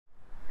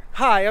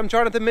Hi, I'm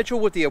Jonathan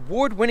Mitchell with the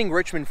award-winning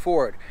Richmond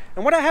Ford,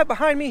 and what I have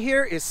behind me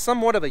here is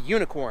somewhat of a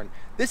unicorn.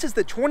 This is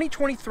the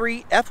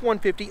 2023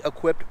 F-150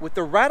 equipped with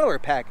the Rattler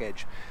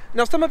package.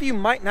 Now, some of you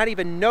might not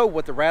even know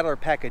what the Rattler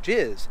package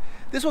is.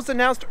 This was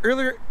announced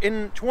earlier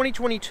in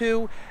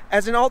 2022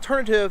 as an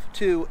alternative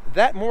to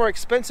that more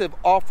expensive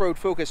off-road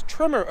focused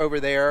trimmer over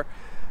there.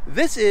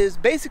 This is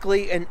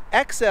basically an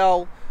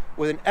XL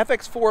with an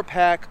FX4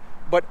 pack,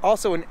 but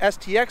also an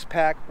STX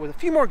pack with a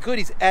few more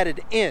goodies added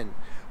in.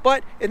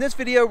 But in this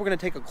video, we're going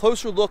to take a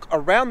closer look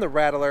around the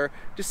Rattler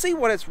to see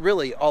what it's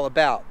really all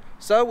about.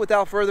 So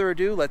without further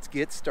ado, let's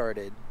get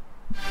started.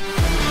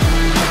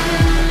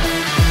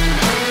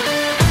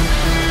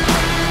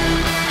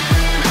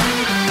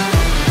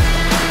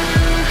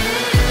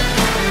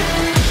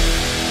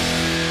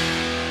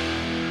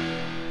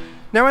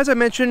 Now, as I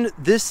mentioned,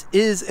 this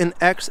is an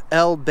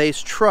XL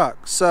based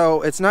truck,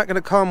 so it's not going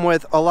to come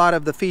with a lot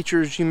of the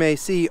features you may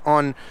see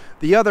on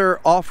the other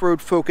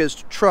off-road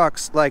focused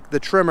trucks like the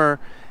Trimmer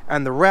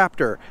and the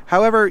Raptor.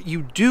 However,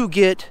 you do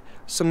get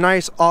some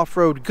nice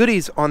off-road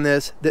goodies on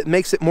this that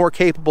makes it more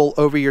capable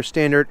over your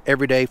standard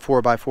everyday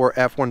 4x4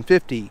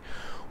 F-150.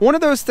 One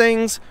of those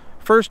things,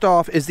 first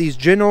off, is these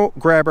General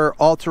Grabber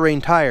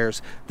all-terrain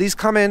tires. These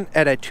come in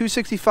at a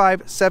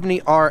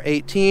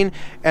 265/70R18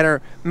 and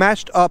are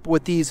matched up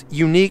with these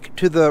unique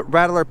to the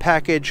Rattler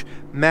package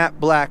matte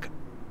black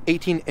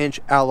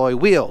 18-inch alloy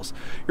wheels.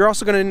 You're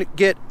also going to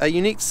get a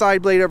unique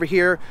side blade over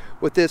here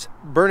with this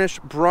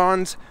burnished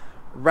bronze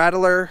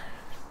Rattler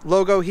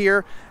logo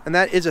here, and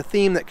that is a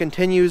theme that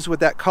continues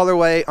with that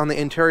colorway on the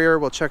interior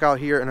we'll check out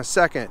here in a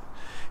second.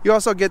 You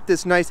also get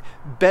this nice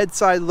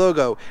bedside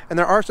logo, and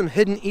there are some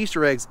hidden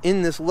Easter eggs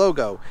in this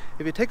logo.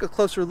 If you take a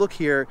closer look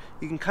here,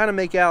 you can kind of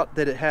make out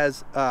that it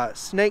has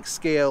snake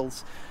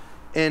scales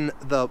in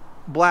the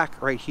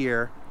black right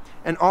here,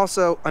 and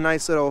also a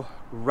nice little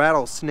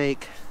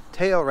rattlesnake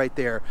tail right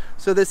there.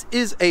 So this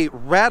is a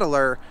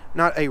Rattler,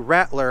 not a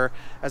Rattler,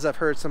 as I've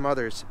heard some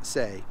others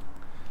say.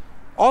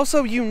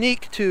 Also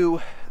unique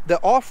to the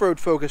off-road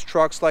focused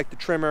trucks like the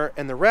Trimmer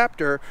and the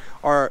Raptor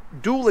are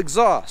dual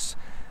exhausts.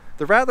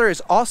 The Rattler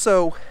is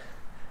also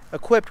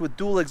equipped with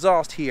dual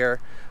exhaust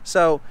here,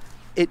 so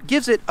it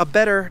gives it a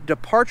better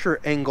departure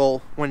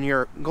angle when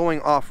you're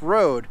going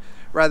off-road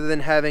rather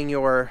than having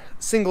your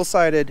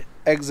single-sided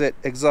exit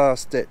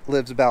exhaust that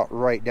lives about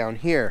right down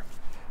here.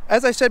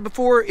 As I said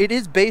before, it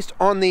is based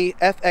on the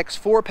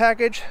FX4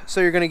 package, so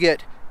you're going to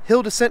get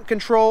hill descent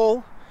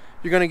control,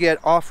 you're going to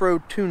get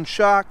off-road tuned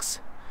shocks,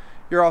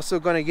 you're also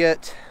going to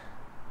get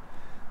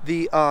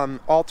the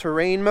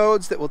all-terrain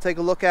modes that we'll take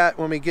a look at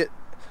when we get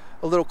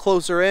a little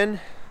closer in.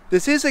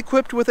 This is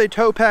equipped with a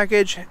tow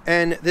package,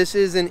 and this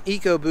is an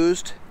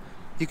EcoBoost.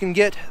 You can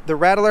get the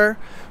Rattler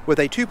with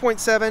a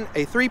 2.7,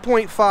 a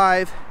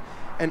 3.5,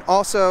 and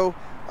also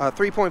a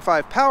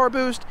 3.5 power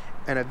boost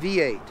and a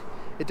V8.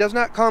 It does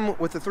not come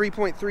with a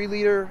 3.3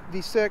 liter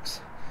V6.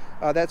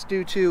 That's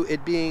due to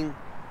it being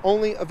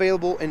only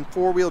available in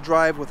four-wheel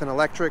drive with an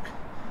electric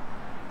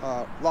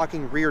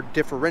locking rear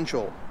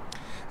differential.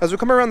 As we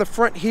come around the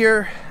front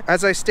here,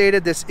 as I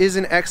stated, this is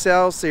an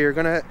XL, so you're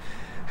gonna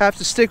have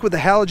to stick with the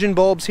halogen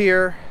bulbs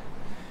here.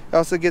 You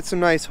also get some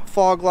nice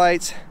fog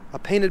lights, a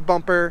painted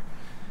bumper,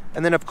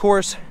 and then of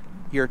course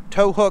your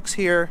tow hooks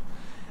here.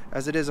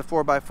 As it is a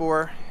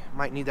 4x4,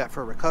 might need that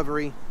for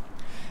recovery.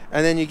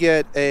 And then you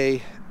get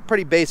a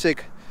pretty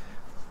basic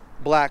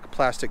black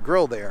plastic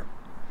grille there.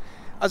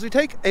 As we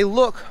take a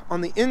look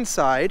on the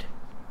inside,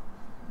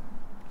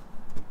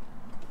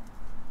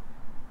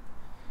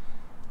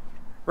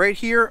 right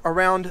here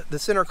around the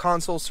center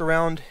console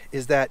surround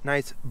is that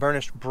nice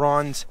burnished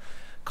bronze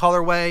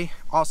colorway.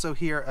 Also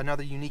here,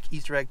 another unique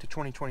Easter egg to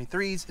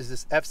 2023s is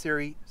this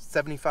F-Series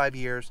 75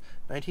 years,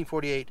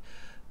 1948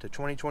 to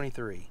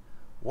 2023.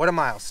 What a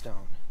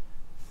milestone.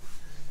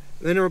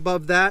 Then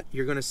above that,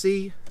 you're going to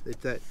see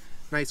that that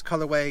nice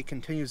colorway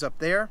continues up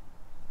there.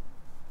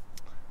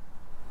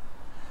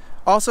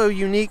 Also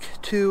unique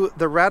to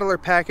the Rattler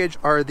package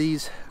are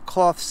these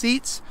cloth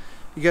seats.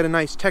 You get a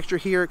nice texture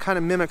here. It kind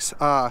of mimics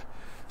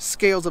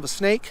scales of a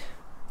snake.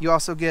 You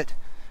also get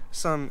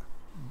some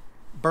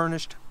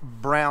burnished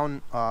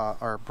brown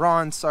or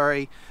bronze,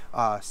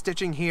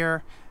 stitching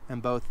here in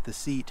both the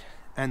seat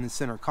and the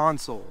center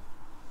console.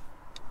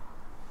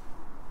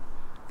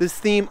 This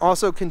theme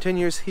also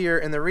continues here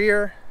in the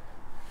rear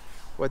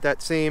with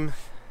that same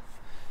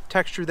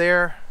texture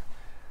there,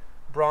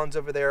 bronze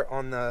over there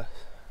on the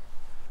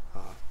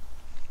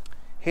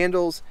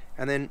handles,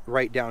 and then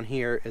right down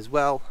here as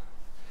well.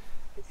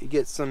 You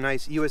get some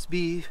nice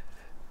USB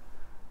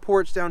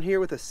ports down here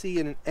with a C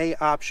and an A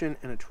option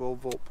and a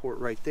 12-volt port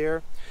right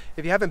there.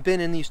 If you haven't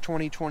been in these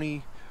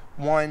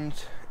 2021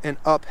 and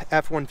up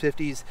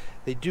F-150s,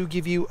 they do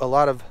give you a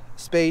lot of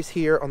space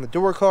here on the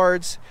door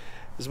cards,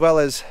 as well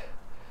as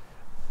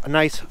a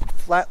nice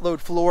flat load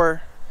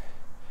floor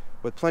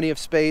with plenty of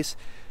space.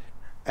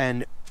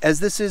 And as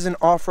this is an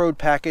off-road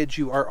package,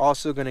 you are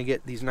also going to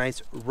get these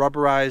nice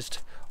rubberized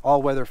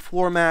all-weather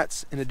floor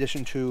mats in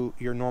addition to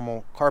your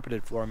normal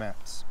carpeted floor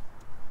mats.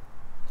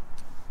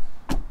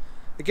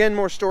 Again,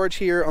 more storage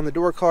here on the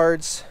door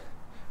cards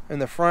in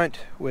the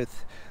front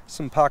with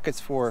some pockets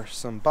for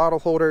some bottle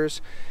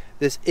holders.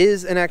 This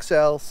is an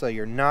XL, so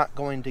you're not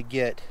going to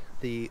get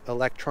the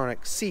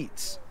electronic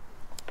seats.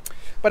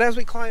 But as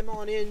we climb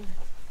on in,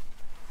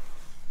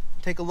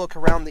 take a look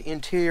around the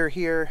interior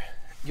here,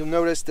 you'll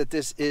notice that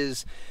this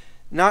is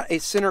not a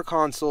center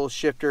console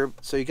shifter,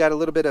 so you got a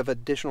little bit of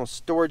additional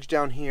storage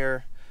down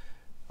here,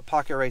 a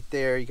pocket right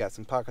there, you got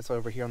some pockets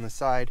over here on the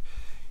side.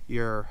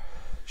 Your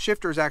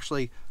shifter is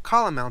actually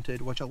column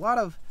mounted, which a lot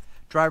of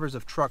drivers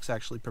of trucks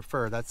actually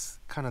prefer. That's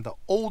kind of the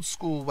old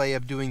school way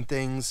of doing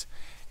things,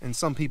 and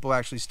some people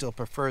actually still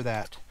prefer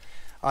that.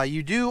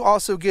 You do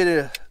also get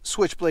a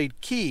switchblade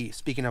key,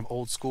 speaking of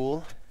old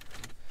school.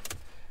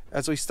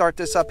 As we start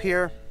this up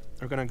here,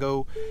 we're going to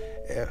go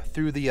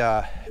through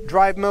the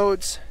drive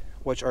modes,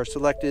 which are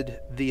selected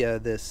via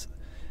this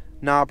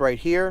knob right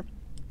here.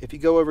 If you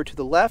go over to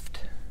the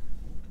left,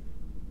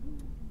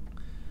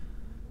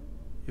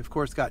 you of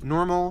course got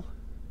normal,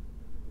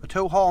 a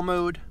tow haul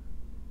mode,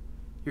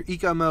 your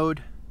eco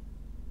mode,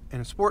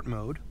 and a sport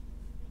mode.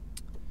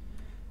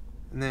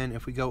 And then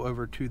if we go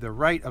over to the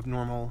right of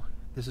normal,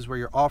 this is where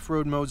your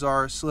off-road modes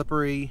are: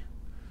 slippery,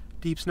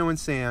 deep snow and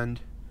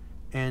sand,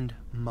 and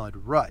mud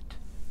rut.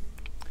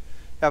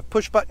 You have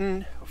push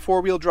button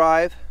 4-wheel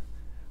drive,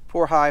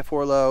 4 high,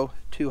 4 low,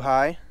 2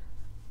 high.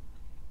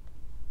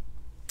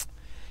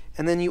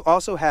 And then you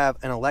also have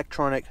an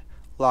electronic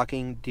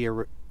locking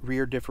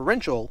rear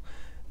differential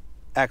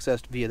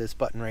accessed via this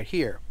button right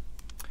here.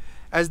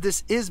 As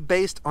this is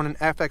based on an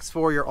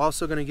FX4, you're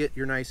also going to get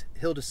your nice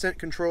hill descent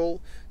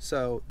control.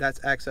 So that's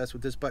accessed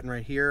with this button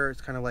right here. It's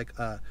kind of like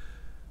a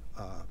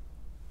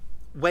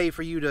way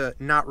for you to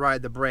not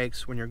ride the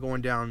brakes when you're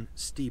going down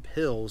steep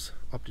hills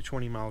up to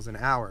 20 miles an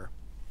hour.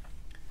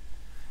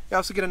 You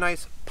also get a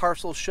nice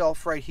parcel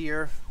shelf right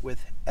here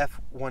with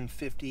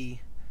F150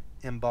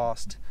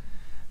 embossed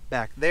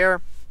back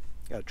there.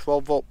 You got a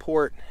 12-volt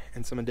port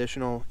and some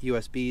additional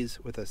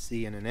USBs with a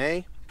C and an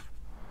A.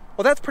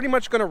 Well, that's pretty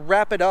much going to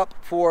wrap it up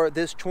for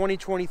this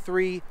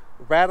 2023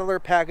 Rattler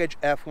Package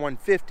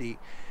F150.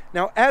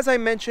 Now, as I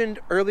mentioned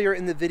earlier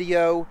in the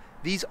video,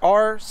 these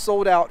are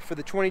sold out for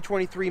the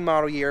 2023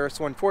 model year,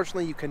 so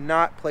unfortunately you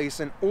cannot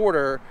place an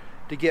order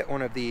to get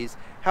one of these.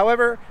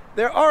 However,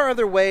 there are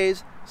other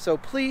ways, so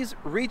please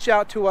reach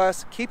out to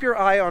us. Keep your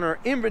eye on our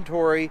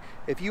inventory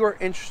if you are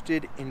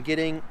interested in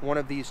getting one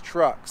of these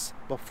trucks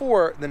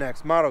before the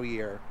next model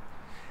year.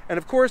 And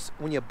of course,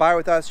 when you buy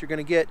with us, you're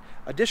going to get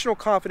additional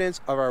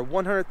confidence of our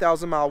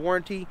 100,000-mile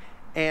warranty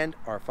and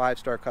our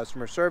 5-star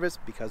customer service,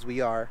 because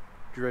we are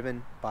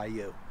driven by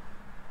you.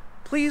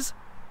 Please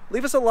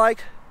leave us a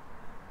like,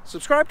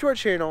 subscribe to our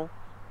channel,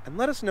 and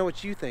let us know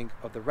what you think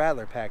of the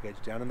Rattler package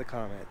down in the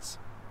comments.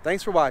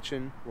 Thanks for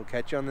watching. We'll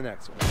catch you on the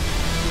next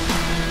one.